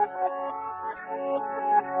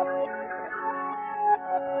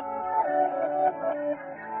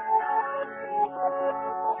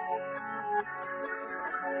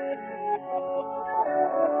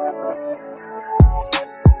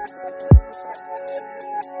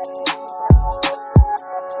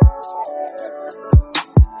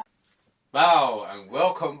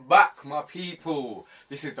my people?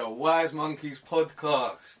 This is the Wise Monkeys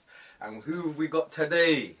podcast. And who have we got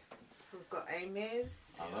today? We've got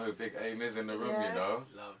MIZZ. I know, big MIZZ in the room, Yeah. you know.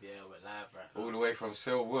 Love, yeah, we're live right now. All the way from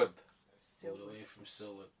Silwood. All the way from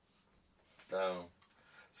Silwood. Damn.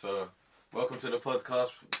 So, welcome to the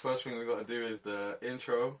podcast. First thing we got to do is the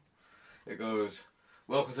intro. It goes,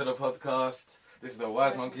 welcome to the podcast. This is the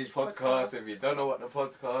Wise Monkeys podcast. If you don't know what the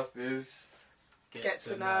podcast is, Get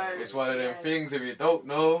to know. it's one of them things. If you don't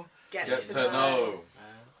know, get to know.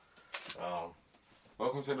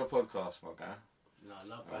 Welcome to the podcast, my guy. No, I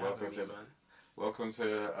love welcome having to you, man. Welcome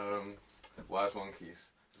to Wise Monkeys.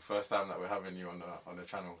 It's the first time that we're having you on the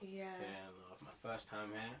channel. Yeah. Yeah, my first time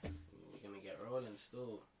here. We're gonna get rolling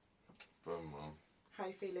still. Boom, How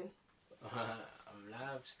you feeling? I'm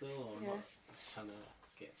live still. I'm Yeah. not just trying to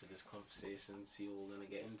get to this conversation, see what we're gonna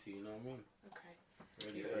get into. You know what I mean? Okay.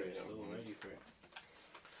 Ready for it. Still ready for it.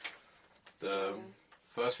 The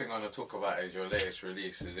first thing I'm gonna talk about is your latest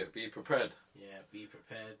release. Is it Be Prepared? Yeah, be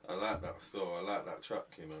prepared. I like that still. I like that track,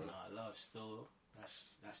 you know. No, I love still.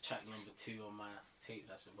 That's track number 2 on my tape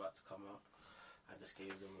that's about to come out. I just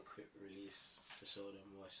gave them a quick release to show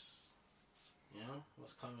them what's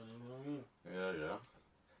coming. You know what I mean? Yeah.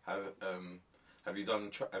 Have you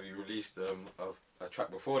done? Have you released a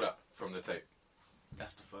track before that from the tape?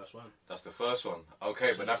 That's the first one. That's the first one.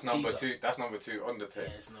 Okay, So but that's the number teaser. 2. That's number 2 on the tape.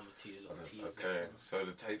 Yeah, it's number 2. Teaser. Okay, so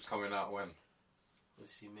the tape's coming out when? We'll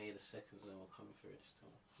see May the 2nd when we're coming for it still.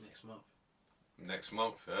 Next month. Next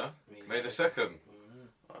month, yeah. May the 2nd. Mm-hmm.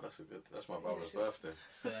 Oh, that's my brother's birthday.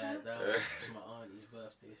 So that's my auntie's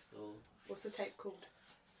birthday still. What's the tape called?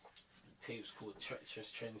 The tape's called Treacherous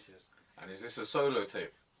Trenches. And is this a solo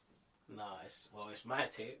tape? Nah, it's my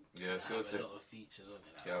tape. Yeah, it's I have a lot of features on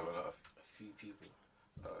it. Yeah, a lot of. A few people.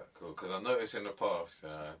 Alright, cool. Because I noticed in the past,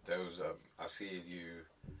 there was I see you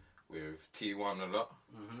with T1 a lot.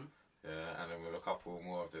 Mhm. Yeah, and then with a couple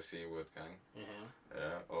more of the Seawood gang. Yeah.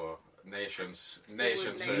 Yeah, or Nation. So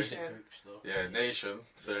Nation. Music group still. yeah, Nation.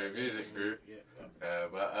 So music group. Yeah.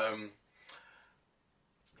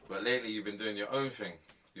 But lately you've been doing your own thing.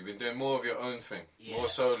 You've been doing more of your own thing. Yeah. More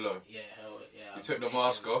solo. Yeah, hell yeah. You took the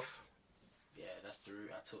mask off. Yeah, that's the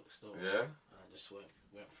route I took still. Yeah. And I just went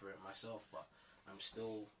for it myself, but I'm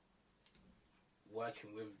still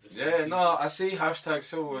working with the same people. No, I see hashtag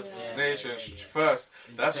Silver Nation yeah. first.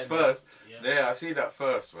 That's first. Yeah. Yeah, I see that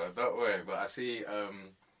first, man. Don't worry. But I see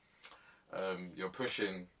you're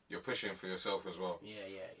pushing for yourself as well. Yeah.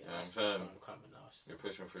 That's That's what I'm coming now. You're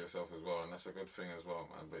pushing for yourself as well, and that's a good thing as well,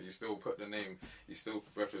 man. But you still put the name, you still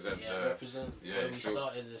represent represent. yeah, When we still,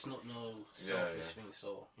 started, it's not no selfish thing,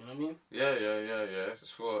 so you know what I mean? Yeah.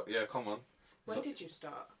 It's for come on. When did you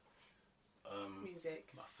start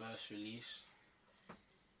music? My first release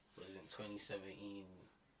was in 2017,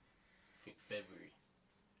 I think February.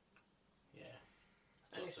 Yeah.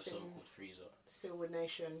 I dropped a song called Freezer. Silwood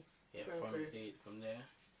Nation. Yeah, from there.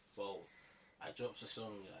 Well, I dropped a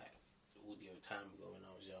song like audio time ago when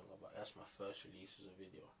I was younger, but that's my first release as a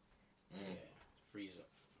video. Yeah, Freezer.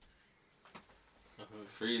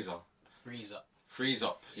 Freeze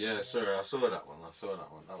up. Yeah, sorry, I saw that one.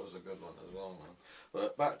 That was a good one as well, man.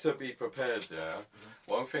 But back to Be Prepared, yeah.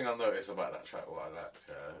 Mm-hmm. One thing I noticed about that track, what I liked,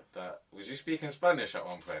 that was you speaking Spanish at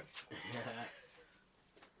one point.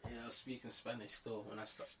 Yeah, I was speaking Spanish still when I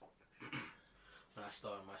started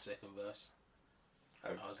my second verse.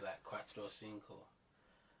 Okay. I was like 4-5.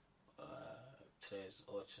 Tres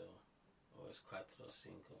ocho. Or it's 4-5.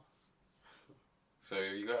 So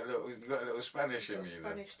you got a little Spanish in you then.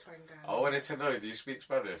 Spanish twang going. I wanted to know, do you speak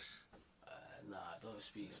Spanish? Nah, I don't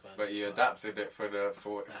speak Spanish. But you adapted it for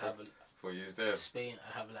you there. Spain.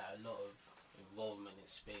 I have like a lot of involvement in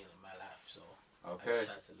Spain in my life, so okay. I just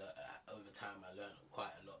had to learn. Over time, I learned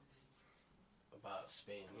quite a lot about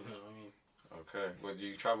Spain. You know what I mean? Okay. Well, do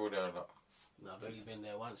you travel there a lot? No, I've only been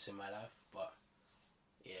there once in my life, but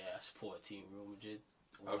yeah, I support a team, Real Madrid.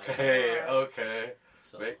 Okay.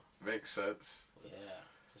 So Makes sense. yeah,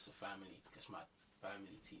 it's a family. It's my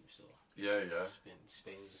family team, so Yeah.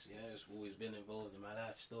 Spain's it's always been involved in my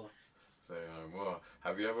life still. So well,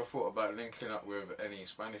 have you ever thought about linking up with any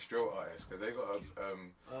Spanish drill artists? Because they got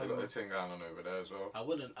a thing going on over there as well. I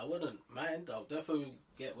wouldn't mind. I'll definitely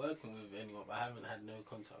get working with anyone, but I haven't had no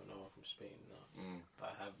contact with no one from Spain. No.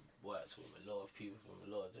 But I have worked with a lot of people from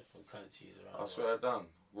a lot of different countries around. I swear down.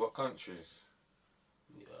 What countries?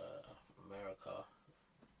 America,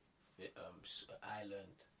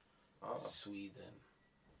 Ireland, Sweden,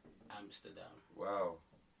 Amsterdam. Wow.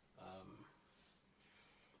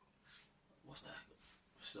 What's that?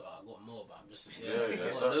 So I got more, but I'm just I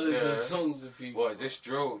got loads of songs with people. What, this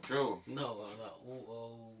drill? No, I'm like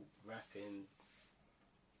all rapping,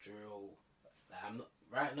 drill. Like, I'm not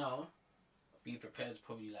right now. Be Prepared is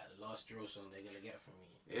probably like the last drill song they're gonna get from me.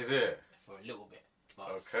 Is it? For a little bit.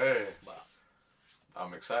 But, Okay. But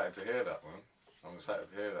I'm excited to hear that one.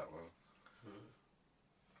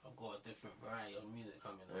 I've got a different variety of music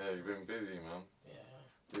coming up. Yeah, you've been busy, man. Yeah.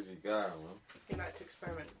 Busy guy, man. You like to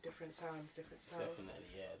experiment with different sounds, different styles. Definitely,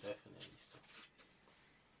 yeah, definitely.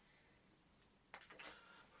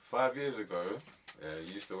 5 years ago,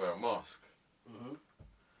 you used to wear a mask. Mhm.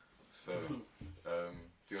 So, do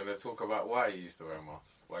you want to talk about why you used to wear a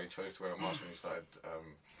mask? Why you chose to wear a mask when you started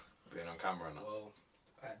being on camera now? Well,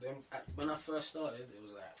 when I first started, it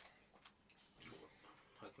was like,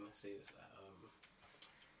 how can I say this? Like,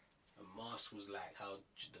 a mask was like how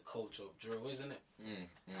the culture of drill, isn't it?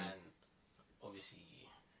 And obviously,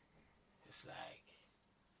 it's like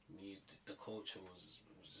the culture was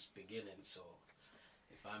just beginning. So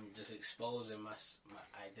if I'm just exposing my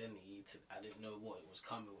identity to, I didn't know what it was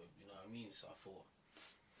coming with. You know what I mean? So I thought,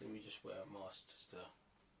 let me just wear a mask just to,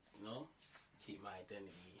 keep my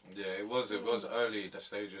identity. Yeah, it was early the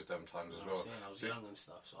stages them times as well. I was young and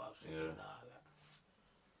stuff, so I was thinking,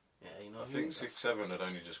 I think 6, 7 had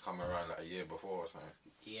only just come around like a year before or something.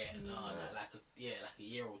 Like a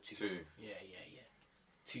year or two. 2. Yeah.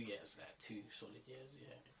 2 years, like 2 solid years,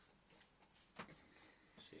 yeah.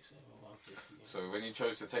 6, 7, 150. Yeah. So when you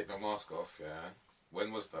chose to take the mask off,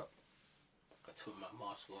 when was that? I took my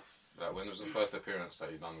mask off. Like when was the first appearance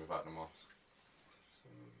that you done without the mask?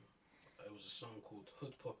 It was a song called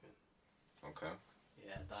Hood Poppin'. Okay.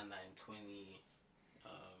 Yeah, I done that in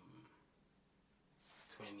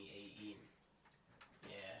 2018.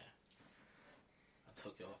 Yeah. I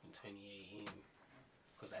took it off in 2018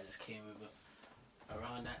 because I just came with it.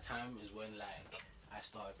 Around that time is when like I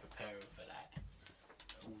started preparing for like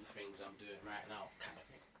all the things I'm doing right now, kind of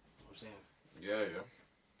thing. You know what I'm saying? Yeah.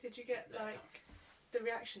 Did you get like the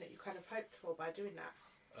reaction that you kind of hoped for by doing that?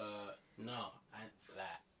 No, I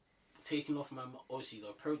like taking off my obviously the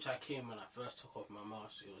approach I came when I first took off my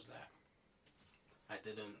mask. It was like I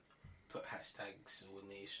didn't put hashtags or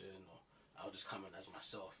nation, or I was just coming as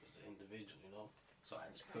myself as an individual, So I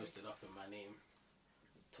just posted up in my name,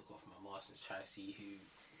 took off my mask and tried to see who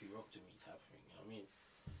rocked with me, type of thing. You know what I mean?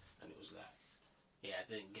 And it was like, I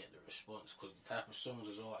didn't get the response because the type of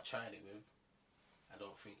songs as well I tried it with, I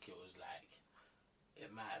don't think it was like,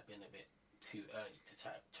 it might have been a bit too early to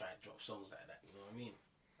try to drop songs like that. You know what I mean?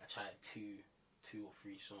 I tried two or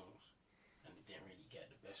three songs and it didn't really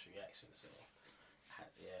get the best reaction, so I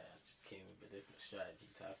just came with a different strategy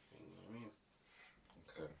type of thing. You know what I mean?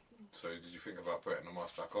 Okay. So did you think about putting the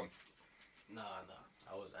mask back on? No. I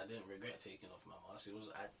didn't regret taking off my mask. It was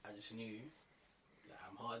I just knew that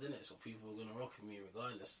I'm hard in it, so people were gonna rock with me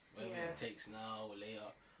regardless, whether it takes now or later.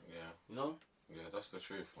 Yeah. You know? Yeah, that's the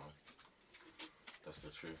truth, man. That's the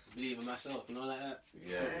truth. Believe in myself, like that.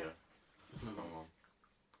 Yeah. Come on.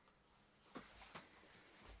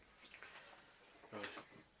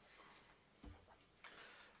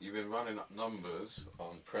 You've been running up numbers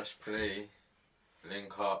on Press Play,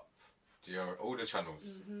 Link Up, all the channels.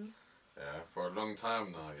 Yeah, for a long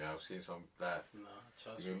time now. Yeah, I've seen some that.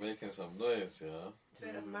 You've been making some noise. Yeah.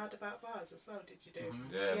 Did it Mad About Bars as well? Did you do?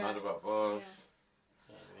 Yeah, Mad About Bars.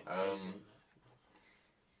 Yeah.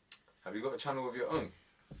 Have you got a channel of your own?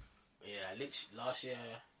 Yeah, literally last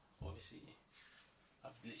year, obviously,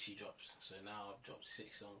 I've literally dropped. So now I've dropped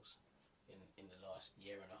 6 songs in the last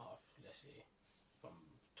year and a half. Let's say from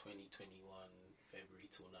 2021 February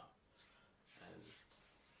till now, and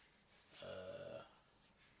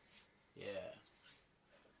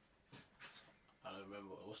I don't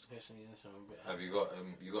remember what's the question again. Have you got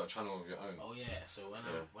a channel of your own? Oh yeah. So when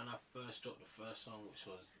I first dropped the first song, which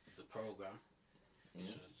was The Program, which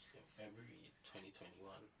was in February 2021.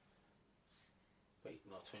 Wait,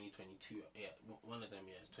 no, 2022. Yeah, one of them.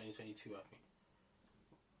 Yeah, 2022. I think.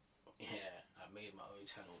 Yeah, I made my own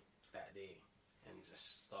channel that day and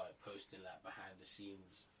just started posting like behind the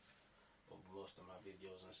scenes of most of my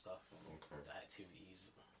videos and stuff and the activities.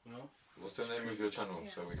 What's the name of your channel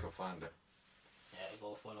so we can find it? Yeah,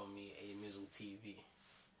 go follow me, MIZZ TV.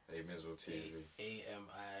 MIZZ TV.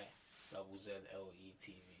 AMIZZLE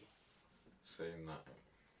TV. Saying that.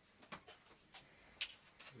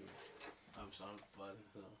 I'm so fun.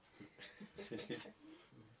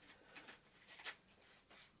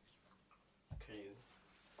 Crazy.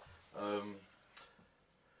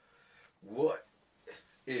 What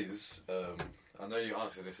is I know you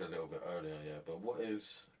answered this a little bit earlier, but what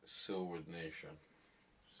is Silwood Nation?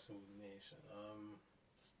 Silwood Nation.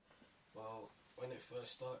 Well, when it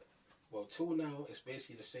first started, till now it's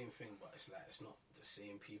basically the same thing, but it's not the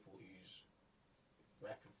same people who's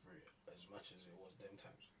rapping for it as much as it was them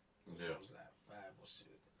times. It was like 5 or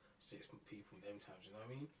 6 people them times, you know what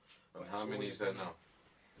I mean? And how many is there now?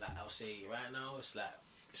 Like, I'll say right now, it's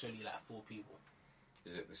only like 4 people.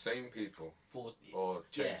 Is it the same people? 4, Or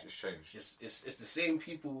yeah. It's changed? It's the same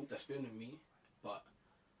people that's been with me, but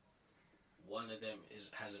one of them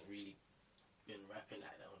hasn't really been rapping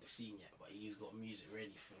like that on the scene yet, but he's got music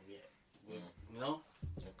ready for him yet. You know?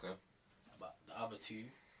 Okay. But the other 2,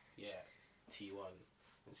 T1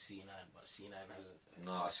 and C9, but C9 hasn't.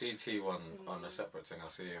 No, I see T1 on a separate thing. I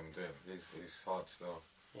see him doing. He's hard still.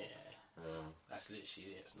 Yeah. That's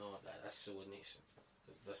literally it. It's not that. That's Silver Nation.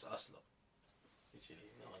 That's us lot.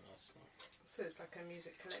 Literally, no one else. No. So it's like a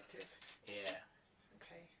music collective. Yeah.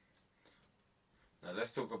 Okay. Now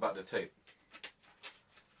let's talk about the tape.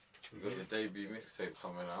 You got your debut mixtape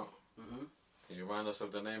coming out. Can you remind us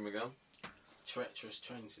of the name again? Treacherous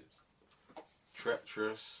Trenches.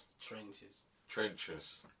 Treacherous Trenches.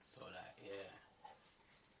 Trenches. So like, yeah.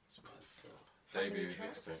 It's my still. Debut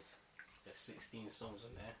mixtape. There's 16 songs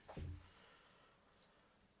on there.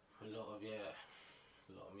 A lot of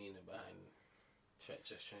meaning behind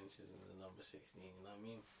Treacherous Trenches and the number 16, you know what I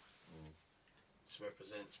mean? Just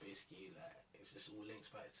represents basically like, it's just all links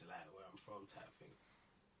back to like where I'm from type thing.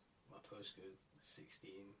 My postcode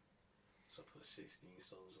 16, so I put 16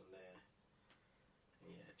 songs on there.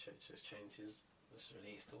 And yeah, Treacherous Trenches. This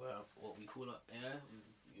relates to what we call it.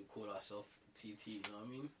 You call ourselves TT. You know what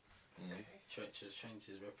I mean? Okay. Treacherous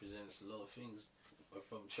Trenches represents a lot of things. We're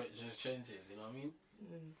from Treacherous Trenches. You know what I mean?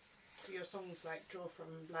 So your songs like draw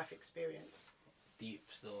from life experience. Deep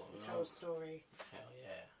still. Tell a story. Hell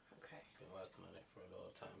yeah. Okay. Been working on it for a lot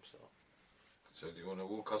of time. So do you want to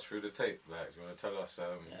walk us through the tape? Like, do you want to tell us?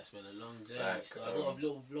 Yeah, it's been a long journey. Like, So I got a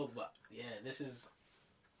little vlog, but yeah, this is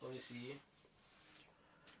obviously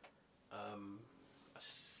 20.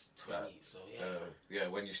 So yeah.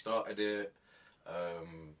 When you started it,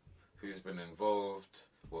 who's been involved?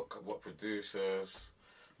 What producers?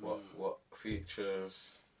 What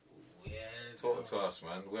features? Yeah. Talk to us,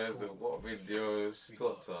 man. What videos?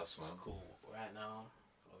 Talk to us, man. Cool. Right now,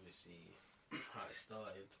 obviously, how it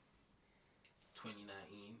started,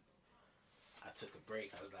 2019. I took a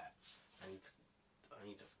break. I was like, I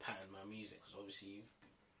need to pattern my music because obviously,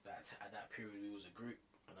 at that period we was a group,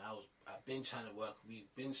 and I've been trying to work.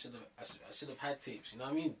 I should have had tapes. You know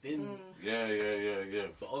what I mean? Yeah.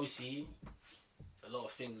 But obviously, a lot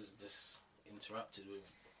of things just interrupted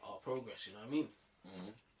with our progress. You know what I mean?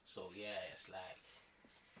 So yeah, it's like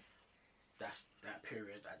that's that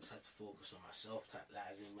period. I just had to focus on myself type,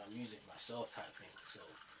 like as in my music, myself type thing. So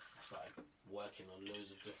I started working on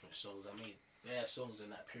loads of different songs. I made bare songs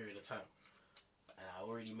in that period of time, and I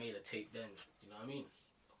already made a tape then. You know what I mean?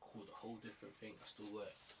 I called a whole different thing. I still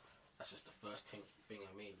work. That's just the first thing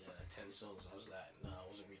I made. 10 songs. I was like, nah, I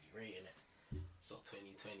wasn't really rating it. So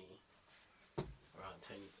 2020, around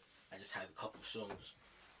 20, I just had a couple songs.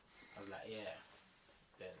 I was like, yeah.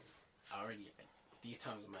 Then these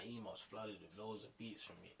times my emails flooded with loads of beats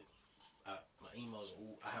from me. My emails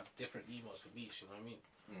I have different emails for beats, you know what I mean?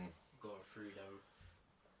 Going through them.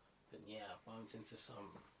 Then yeah, I bumped into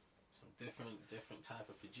some different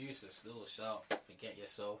type of producers. Still shout Forget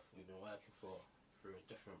Yourself. We've been working through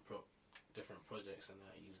different projects and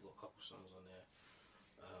that. He's got a couple songs on there.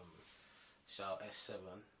 Shout S7.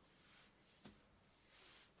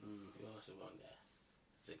 Who else is on there?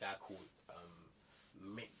 It's a guy called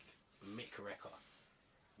Mick Recker.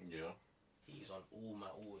 Yeah. He's on all my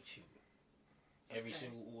auto tune. Every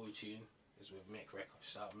single auto tune is with Mick Recker.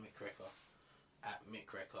 Shout Mick Recker at Mick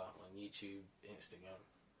Recker on YouTube, Instagram.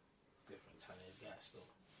 Different talented guy still.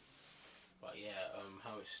 But yeah,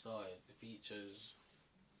 how it started, the features.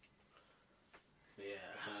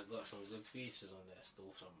 Yeah, I got some good features on there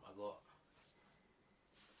still. I got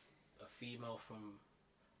a female from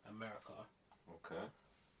America. Okay.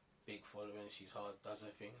 Big following, she's hard, does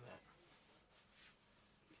her thing and that.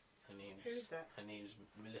 Who's that? Her name's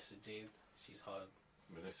Melissa Jade. She's hard.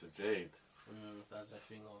 Melissa Jade. Does her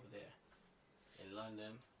thing over there. In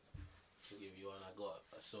London, to give you one, I got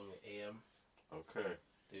a song with AM. Okay.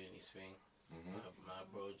 Doing his thing. My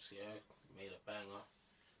approach, yeah, made a banger.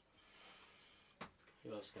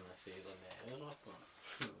 Who else can I say is on there? Who's my phone?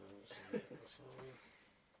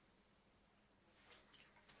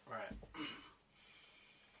 Right.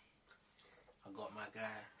 I got my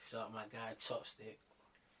guy, Chopstick.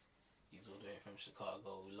 He's all the way from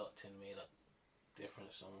Chicago. We locked in, made a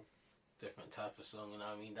different song, different type of song. You know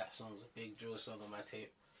what I mean? That song's a big drill song on my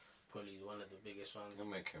tape. Probably one of the biggest ones. You're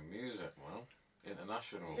making music, man.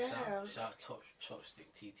 International. Yeah. Shout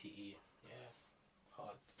Chopstick TTE. Yeah.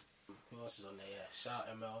 Hard. Who else is on there? Yeah. Shout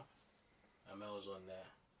ML. ML's on there.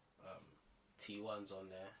 T1's on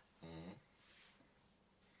there. I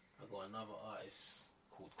got another artist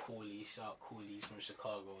called Cooley. Shout Cooley, he's from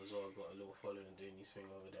Chicago as well. Got a little following doing his thing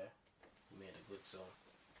over there. He made a good song.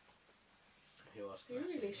 Who else? You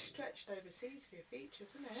really stretched overseas for your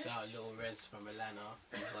features, isn't it? Shout out Little Rez from Atlanta.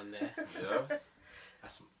 He's on there. Yeah.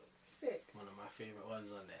 That's Sick. one of my favourite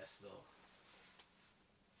ones on there still.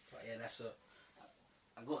 But yeah, that's a.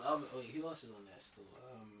 I got other. Oh, who else is on there still?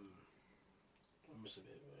 I'm just a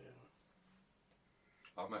bit.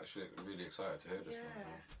 I'm actually really excited to hear this one.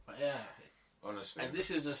 Man. But yeah, Honestly. and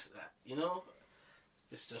this is just you know,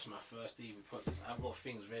 it's just my first debut project. I've got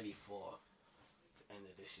things ready for the end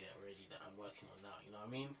of this year already that I'm working on now. You know what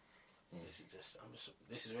I mean? This is just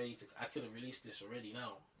this is ready to. I could have released this already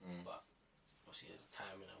now, but obviously there's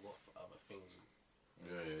timing. I've got other things.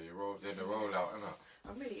 Yeah, you're doing the rollout, innit?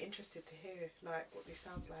 I'm really interested to hear like what this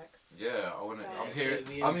sounds like. Yeah, I wanna. Yeah,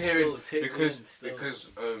 I'm hearing because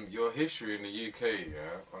your history in the UK,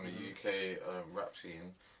 on the UK rap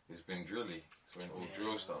scene has been drilly. It's been all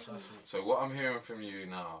drill stuff. So what I'm hearing from you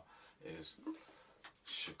now is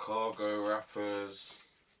Chicago rappers,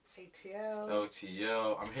 ATL,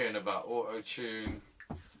 LTL. I'm hearing about auto-tune.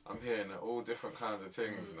 I'm hearing all different kinds of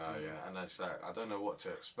things now, and it's like I don't know what to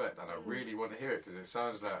expect, and I really want to hear it because it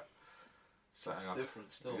sounds like something it's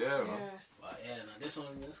different still. Yeah, yeah. man. But yeah, now this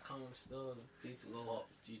comes still due to go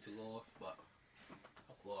off, but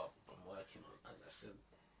I'm working on, as I said,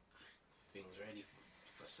 things ready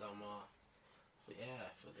for summer,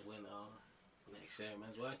 for the winter, next year.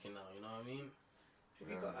 Man's working now, you know what I mean? Have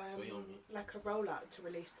you got like a rollout to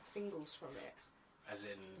release the singles from it? As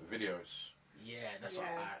in videos. Yeah, that's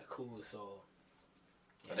alright, cool. So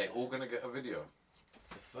are they all gonna get a video?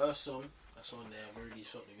 The first song that's on there, I've already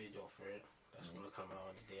shot the video for it. That's gonna come out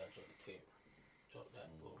on the day I drop the tape. Drop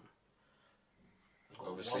that, boom.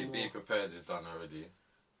 Obviously, Be Prepared is done already.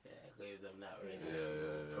 Yeah, I gave them that already.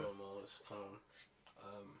 Yeah. Promos come.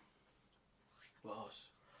 What else?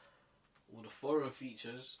 All the foreign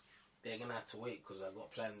features, they're gonna have to wait because I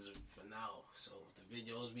got plans for now. So the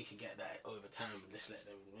videos we can get that over time. Let's let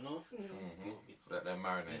them, you know. Let them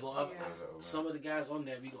marinate. Some of the guys on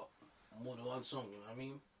there, we got more than one song. You know what I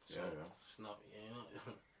mean? So it's not, you know.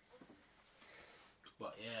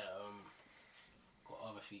 But yeah, got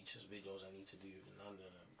other features, videos I need to do in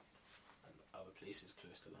London and other places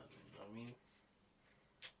close to London. You know what I mean?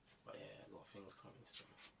 But yeah, I got things coming. So.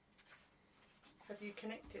 Have you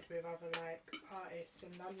connected with other like artists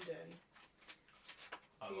in London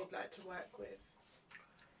who you'd like to work with?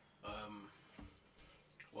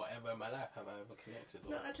 Whatever in my life have I ever connected?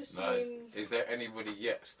 No, I just mean. Is there anybody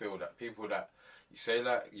yet still that people that you say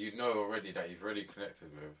that you know already that you've already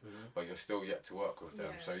connected with, but you're still yet to work with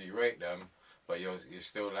them? Yeah. So you rate them, but you're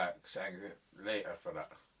still like saying it later for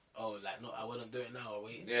that. Oh, like no, I wouldn't do it now. I'll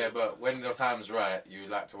wait. Yeah, but when the time's right, you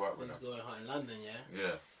like to work with them. Who's going on in London? Yeah.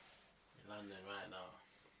 Yeah. In London right now.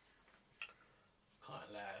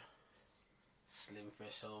 Can't lie. Slim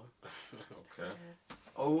Fresh Home. Okay.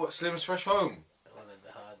 Oh, what? Slim's Fresh Home? One of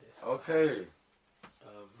the hardest. Okay.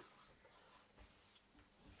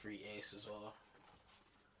 Free Ace as well.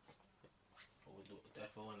 I would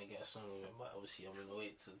definitely want to get a song with him, but obviously I'm gonna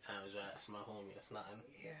wait till the time's right. It's my homie. It's nothing.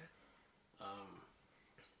 Yeah.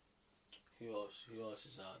 Who else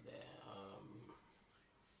is out there?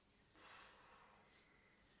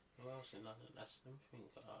 Who else in London? Let me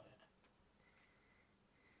think about it.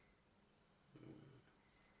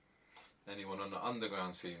 Anyone on the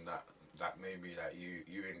underground scene that maybe that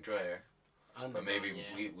you enjoy, but maybe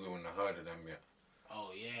we wouldn't have heard of them yet.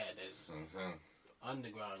 Oh yeah, there's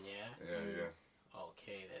underground, yeah. Yeah.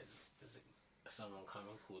 Okay, there's someone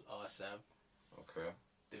coming called Arsab. Okay.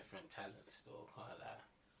 Different talent still, can't lie.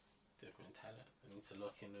 Different talent. I need to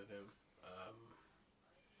lock in with him.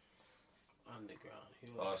 Underground.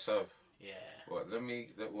 Arsab. Yeah. What?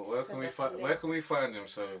 Where can we find him?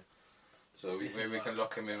 So maybe we can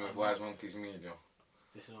lock him in with Wise Monkeys Media.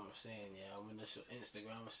 This is what I'm saying. Yeah, I'm gonna show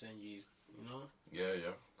Instagram. I'll send you. You know.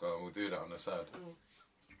 Yeah. Go on, we'll do that on the side.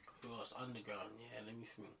 Who else? Underground. Yeah. Let me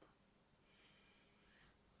think.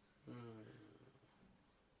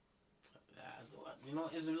 You know,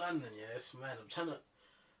 it's in London, yeah, it's mad.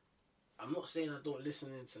 I'm not saying I don't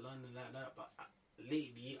listen into London like that, but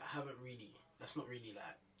lately I haven't really, that's not really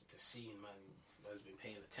like the scene, man, has been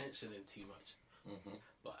paying attention in too much.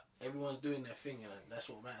 But everyone's doing their thing, and that's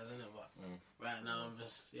what matters, isn't it? But right now I'm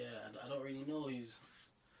just, I don't really know who's.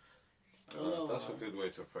 That's a good way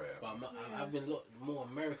to pray it. But I've been more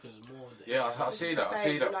America's more. I see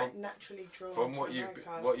that. Like naturally drawn from what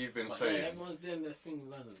you've been saying. Yeah, everyone's doing their thing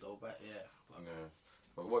in London though, but yeah.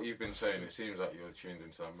 But what you've been saying, it seems like you're tuned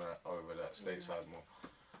into over that stateside more.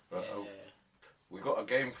 But we got a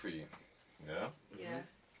game for you. Yeah? Yeah.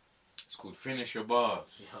 It's called Finish Your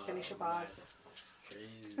Bars. Finish your bars. That's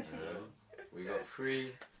crazy. We got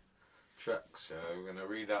 3 tracks. We're going to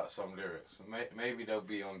read out some lyrics. Maybe they'll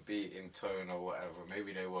be on beat, in tone or whatever.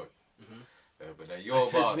 Maybe they won't. But they're your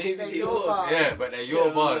bars. Maybe They're they your would. bars. Yeah, but they're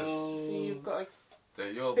your bars. So you've got to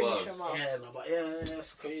They're your finish bars. them up. Yeah, no, but yeah,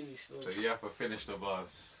 that's crazy still. So you have to finish the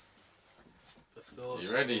bars. Let's go.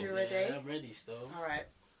 You ready? You ready? Yeah, I'm ready still. Alright.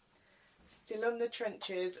 Still on the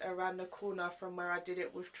trenches around the corner from where I did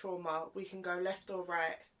it with trauma. We can go left or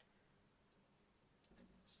right.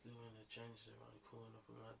 Still in the trenches around the corner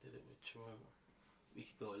from where I did it with trauma. We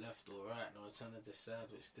could go left or right. Now I'm trying to decide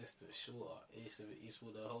which distance shorter. East of it,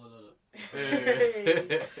 eastward, the whole lot of.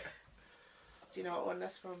 Hey. Do you know what one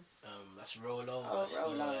that's from? That's Roll Over. Oh, so,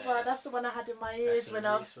 Roll Over. Right, that's the one I had in my ears That's when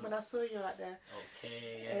a I recent- saw you out there.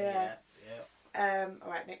 Okay, Yeah. yeah.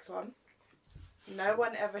 Alright, next one. No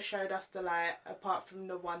one ever showed us the light apart from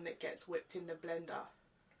the one that gets whipped in the blender.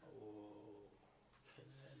 Oh,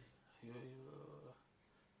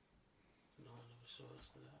 no one ever saw us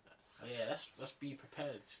do that. Oh yeah, that's be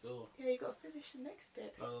prepared still. Yeah, you got to finish the next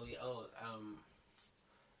bit. Oh yeah.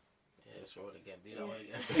 Yeah, let's roll again. Do that one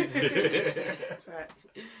again. Right,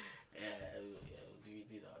 Yeah. Do we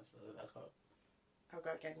do that? So I can't. I'll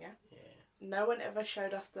go again, yeah? Yeah. No one ever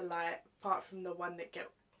showed us the light apart from the one that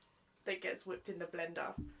gets whipped in the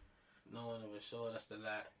blender. No one ever showed us the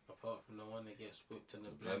light apart from the one that gets whipped in the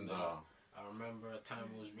blender. Blender. I remember a time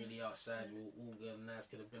it was really outside. We were all good and nice.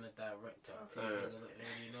 Could have been a director. I tell you,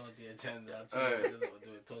 you know the attendant. I tell you, what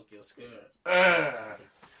do it. Tokyo Skirt.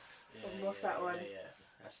 What's that one? Yeah.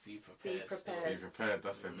 That's be prepared. Be prepared. Be prepared.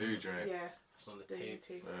 That's the new joint. Yeah, That's on the the new tape.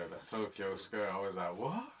 team. That Tokyo skirt. I was like,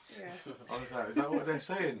 what? Yeah. I was like, is that what they're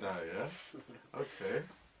saying now? Yeah. Okay.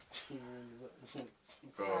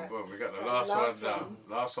 Right. Boom. We got the So last last one down. one.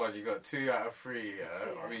 Last one. You got 2 out of 3. Yeah.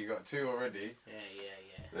 I mean, you got 2 already. Yeah.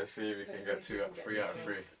 Let's see if we can Let's get see if 2 we out can get 3 this out of one.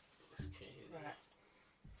 3. That's crazy. Right.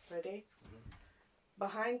 Ready?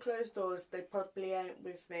 Behind closed doors, they probably ain't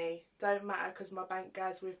with me. Don't matter because my bank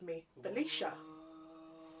guy's with me. Felicia.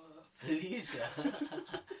 Felicia.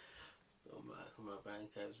 Don't mind my bank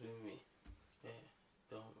guys with me. Yeah.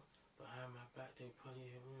 Don't behind my back they probably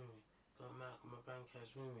ain't with me. Don't mind my bank guys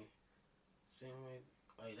with me. Same way.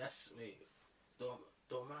 Wait, that's wait. Don't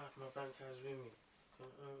mind my bank guys with me.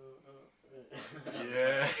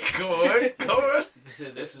 Yeah. Come on.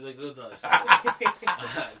 This is a good one.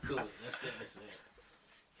 Cool. Let's get this in.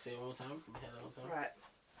 Say it one more time. One time. Right.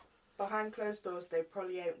 Behind closed doors, they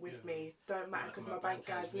probably ain't with me. Don't matter because my bank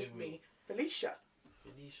guy's with me. Felicia.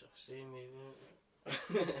 Felicia, see me.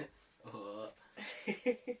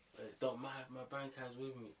 Don't mind if my bank guy's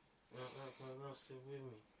with me. Still with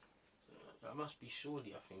me. That must be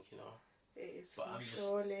Shorty, I think, you know. It is But I'm just-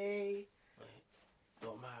 surely.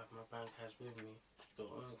 Don't mind if my bank guy's with me. Don't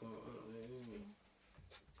mind if my bank guy's with me.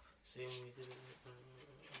 See me.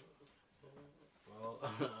 Well,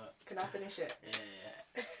 Can I finish it?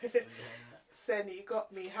 yeah. Sen, you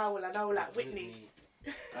got me. How will I know like Whitney?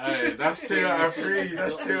 Hey, that's 2 out of 3.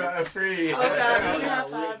 That's 2 out of 3. Okay. Yeah,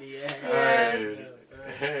 Whitney, yeah.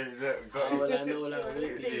 Hey, look, got How will I know like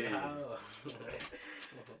Whitney? How?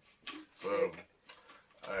 Boom.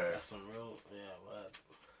 Alright. That's some real, word.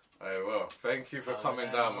 Alright, well, thank you for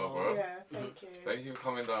coming down, my bro. Yeah, thank you. Thank you for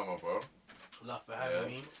coming down, my bro. Love for having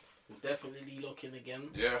me. We'll definitely look in again.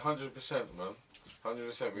 Yeah, 100%, man.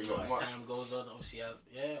 100%. We You know, got as much. time goes on, obviously,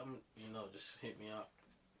 just hit me up.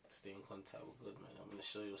 Stay in contact. We're good, man. I'm going to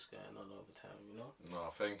show you what's going on over time, you know?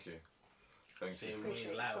 No, thank you. Thank Same you. way Appreciate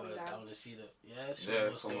as you likewise. coming I down. want to see show Yeah, you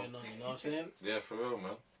what's come going on, you know what I'm saying? Yeah, for real,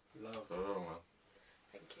 man. Love. For real, man.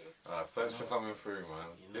 Thank you. Alright, thanks for coming through,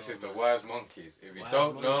 man. You know, This is the man. Wise Monkeys. If you Wise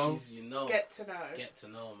don't monkeys, you know. Get to know. Get to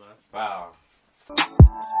know, man. know, bow.